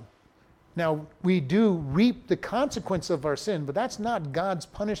 Now, we do reap the consequence of our sin, but that's not God's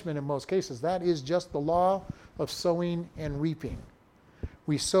punishment in most cases. That is just the law of sowing and reaping.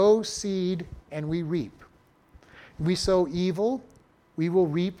 We sow seed and we reap. We sow evil, we will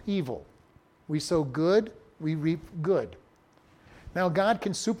reap evil. We sow good, we reap good. Now, God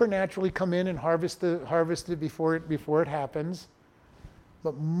can supernaturally come in and harvest it before it happens,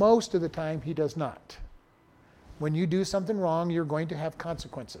 but most of the time he does not. When you do something wrong, you're going to have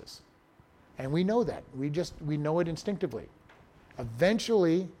consequences. And we know that. We know it instinctively.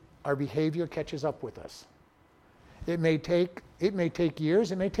 Eventually, our behavior catches up with us. It may take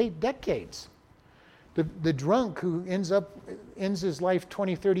years, it may take decades. The drunk who ends his life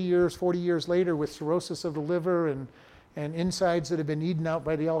 20, 30 years, 40 years later with cirrhosis of the liver and insides that have been eaten out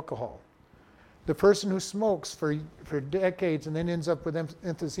by the alcohol. The person who smokes for decades and then ends up with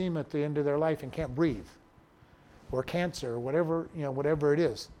emphysema at the end of their life and can't breathe, or cancer, or whatever it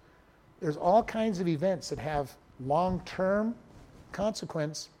is. There's all kinds of events that have long-term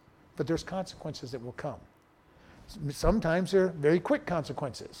consequence, but there's consequences that will come. Sometimes they're very quick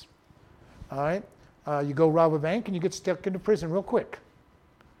consequences. All right? You go rob a bank and you get stuck into prison real quick.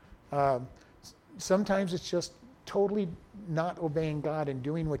 Sometimes it's just totally not obeying God and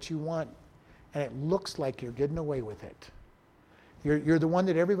doing what you want, and it looks like you're getting away with it. You're the one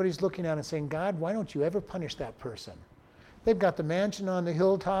that everybody's looking at and saying, God, why don't you ever punish that person? They've got the mansion on the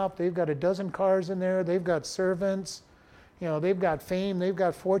hilltop. They've got a dozen cars in there. They've got servants. They've got fame. They've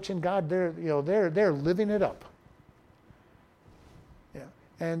got fortune. God, they're living it up. Yeah.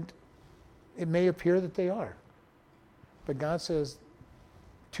 And it may appear that they are. But God says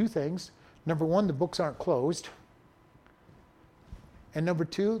two things. Number one, the books aren't closed. And number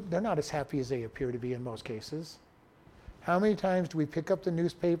two, they're not as happy as they appear to be in most cases. How many times do we pick up the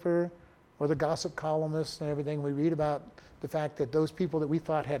newspaper or the gossip columnists and everything? We read about the fact that those people that we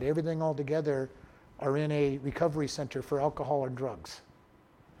thought had everything all together are in a recovery center for alcohol or drugs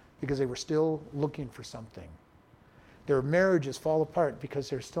because they were still looking for something. Their marriages fall apart because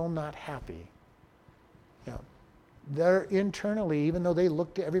they're still not happy. They're internally, even though they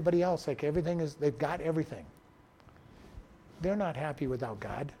look to everybody else like they've got everything. They're not happy without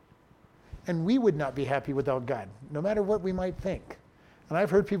God. And we would not be happy without God, no matter what we might think. And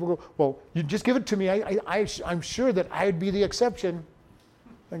I've heard people go, well, you just give it to me. I'm sure that I'd be the exception.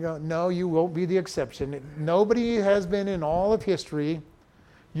 I go, no, you won't be the exception. Nobody has been in all of history.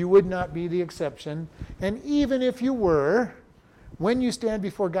 You would not be the exception. And even if you were, when you stand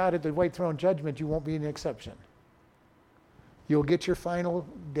before God at the white throne judgment, you won't be an exception. You'll get your final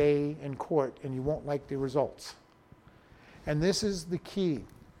day in court, and you won't like the results. And this is the key.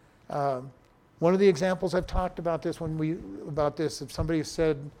 One of the examples I've talked about this if somebody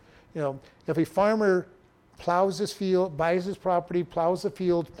said, if a farmer plows his field, buys his property, plows the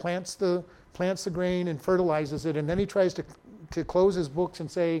field, plants the grain and fertilizes it, and then he tries to close his books and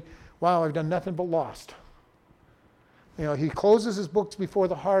say, wow, I've done nothing but lost. He closes his books before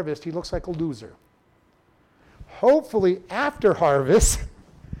the harvest, he looks like a loser. Hopefully after harvest,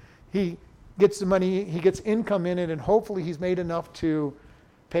 he gets the money, he gets income in it, and hopefully he's made enough to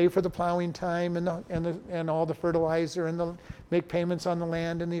pay for the plowing time and all the fertilizer and make payments on the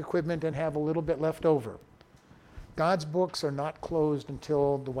land and the equipment and have a little bit left over. God's books are not closed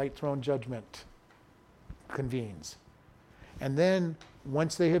until the white throne judgment convenes. And then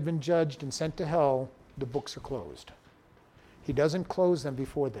once they have been judged and sent to hell, the books are closed. He doesn't close them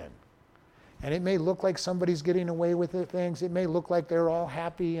before then. And it may look like somebody's getting away with the things. It may look like they're all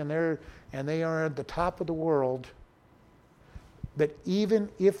happy and they are at the top of the world. But even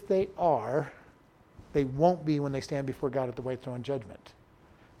if they are, they won't be when they stand before God at the white throne judgment.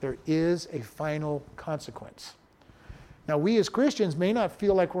 There is a final consequence. Now, we as Christians may not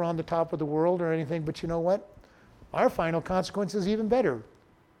feel like we're on the top of the world or anything, but you know what? Our final consequence is even better.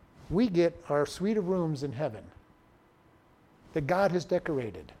 We get our suite of rooms in heaven that God has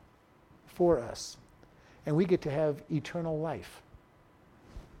decorated for us. And we get to have eternal life.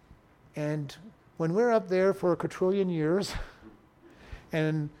 And when we're up there for a quadrillion years,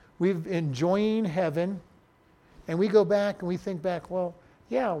 and we've enjoying heaven, and we go back and we think back, well,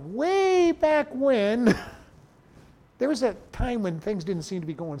 yeah, way back when, there was that time when things didn't seem to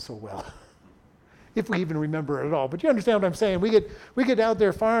be going so well. If we even remember it at all. But you understand what I'm saying? We get out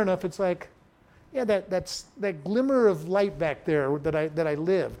there far enough, it's like, yeah, that glimmer of light back there that I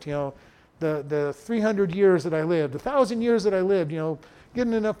lived, the 300 years that I lived, the 1,000 years that I lived,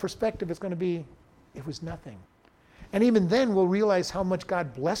 getting enough perspective, it's going to be, it was nothing. And even then we'll realize how much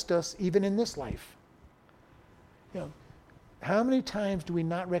God blessed us even in this life. How many times do we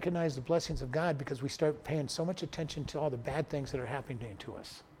not recognize the blessings of God because we start paying so much attention to all the bad things that are happening to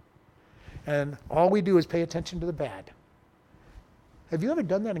us? And all we do is pay attention to the bad. Have you ever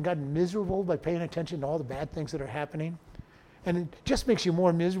done that and gotten miserable by paying attention to all the bad things that are happening? And it just makes you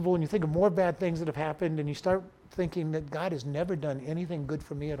more miserable, and you think of more bad things that have happened, and you start thinking that God has never done anything good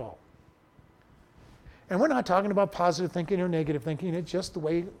for me at all. And we're not talking about positive thinking or negative thinking, it's just the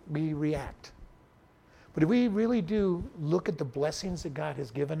way we react. But if we really do look at the blessings that God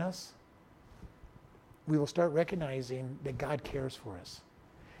has given us, we will start recognizing that God cares for us.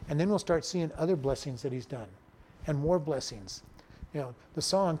 And then we'll start seeing other blessings that he's done, and more blessings. The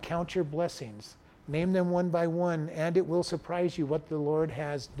song, Count Your Blessings. Name them one by one, and it will surprise you what the Lord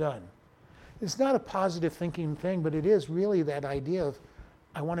has done. It's not a positive thinking thing, but it is really that idea of,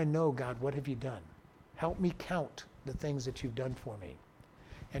 I want to know, God, what have you done? Help me count the things that you've done for me.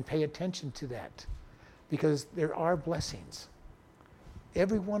 And pay attention to that, because there are blessings.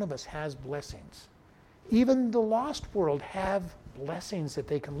 Every one of us has blessings. Even the lost world have blessings that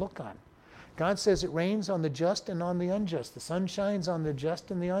they can look on. God says it rains on the just and on the unjust. The sun shines on the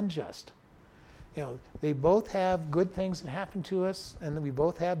just and the unjust. They both have good things that happen to us, and we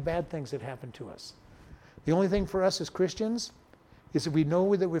both have bad things that happen to us. The only thing for us as Christians is if we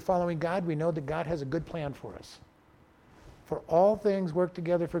know that we're following God, we know that God has a good plan for us. For all things work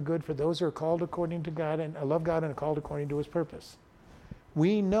together for good for those who are called according to God and love God and are called according to his purpose.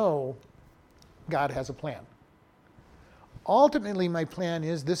 We know God has a plan. Ultimately, my plan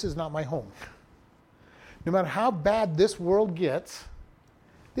is this is not my home. No matter how bad this world gets,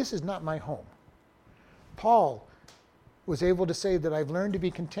 this is not my home. Paul was able to say that I've learned to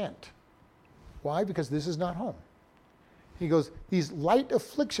be content. Why? Because this is not home. He goes, these light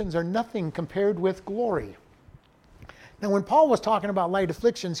afflictions are nothing compared with glory. Now, when Paul was talking about light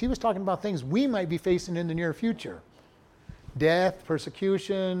afflictions, he was talking about things we might be facing in the near future. Death,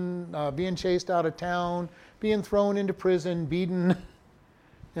 persecution, being chased out of town, being thrown into prison, beaten.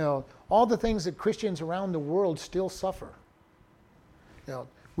 All the things that Christians around the world still suffer.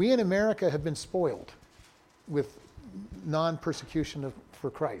 We in America have been spoiled with non-persecution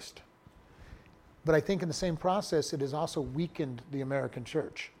for Christ. But I think in the same process, it has also weakened the American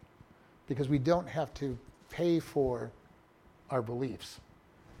church because we don't have to pay for our beliefs.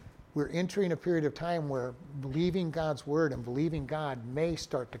 We're entering a period of time where believing God's word and believing God may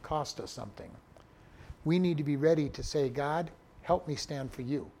start to cost us something. We need to be ready to say, God, help me stand for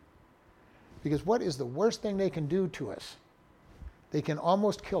you. Because what is the worst thing they can do to us? They can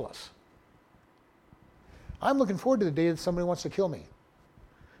almost kill us. I'm looking forward to the day that somebody wants to kill me.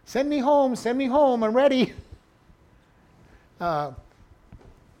 Send me home, I'm ready. But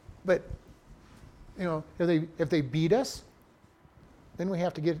if they beat us, then we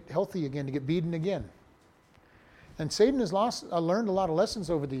have to get healthy again to get beaten again. And Satan has learned a lot of lessons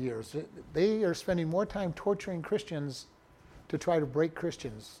over the years. They are spending more time torturing Christians to try to break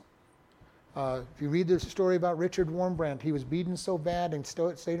Christians. If you read the story about Richard Wurmbrand, he was beaten so bad and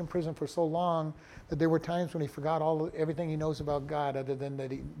stayed in prison for so long that there were times when he forgot everything he knows about God other than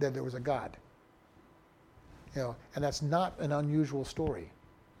that there was a God. And that's not an unusual story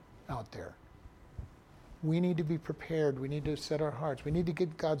out there. We need to be prepared. We need to set our hearts. We need to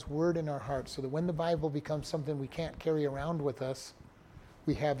get God's word in our hearts so that when the Bible becomes something we can't carry around with us,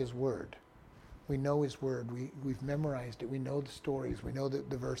 we have his word. We know his word. We've memorized it. We know the stories. We know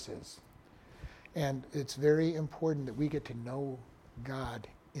the verses. And it's very important that we get to know God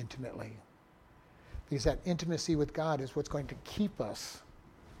intimately. Because that intimacy with God is what's going to keep us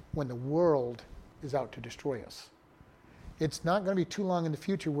when the world is out to destroy us. It's not going to be too long in the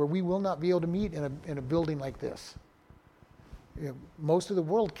future where we will not be able to meet in a building like this. Most of the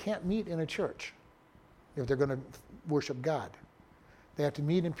world can't meet in a church if they're going to worship God. They have to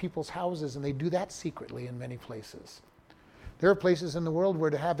meet in people's houses, and they do that secretly in many places. There are places in the world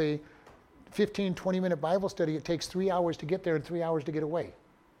where to have a 15, 20-minute Bible study, it takes 3 hours to get there and 3 hours to get away.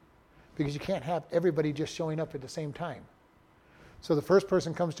 Because you can't have everybody just showing up at the same time. So the first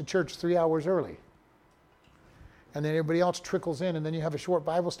person comes to church 3 hours early. And then everybody else trickles in, and then you have a short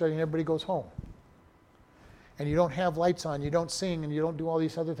Bible study and everybody goes home. And you don't have lights on, you don't sing, and you don't do all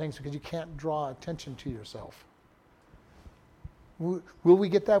these other things because you can't draw attention to yourself. Will we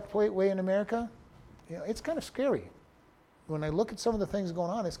get that way in America? It's kind of scary. When I look at some of the things going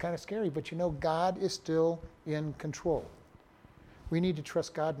on, it's kind of scary, but God is still in control. We need to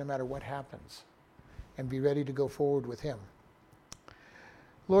trust God no matter what happens and be ready to go forward with him.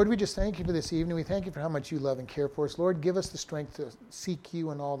 Lord, we just thank you for this evening. We thank you for how much you love and care for us. Lord, give us the strength to seek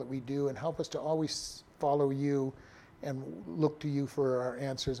you in all that we do and help us to always follow you and look to you for our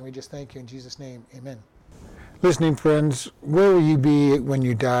answers. And we just thank you in Jesus' name. Amen. Listening friends, where will you be when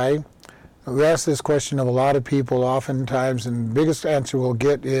you die? We ask this question of a lot of people oftentimes, and the biggest answer we'll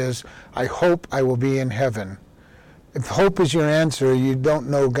get is, I hope I will be in heaven. If hope is your answer, you don't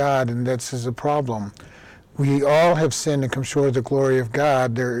know God, and that's a problem. We all have sinned and come short of the glory of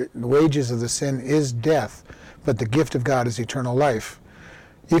God. The wages of the sin is death, but the gift of God is eternal life.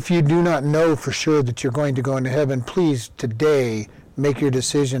 If you do not know for sure that you're going to go into heaven, please today make your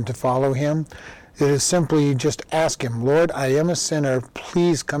decision to follow him. It is simply just ask him, Lord, I am a sinner.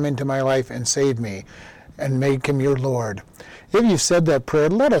 Please come into my life and save me, and make him your Lord. If you've said that prayer,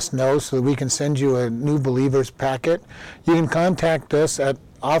 let us know so that we can send you a new believers packet. You can contact us at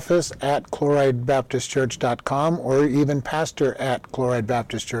office@chloridebaptistchurch.com or even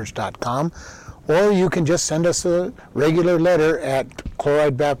pastor@chloridebaptistchurch.com. Or you can just send us a regular letter at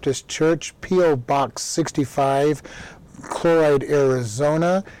Chloride Baptist Church, P.O. Box 65, Chloride,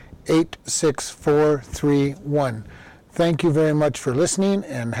 Arizona, 86431. Thank you very much for listening,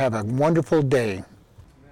 and have a wonderful day.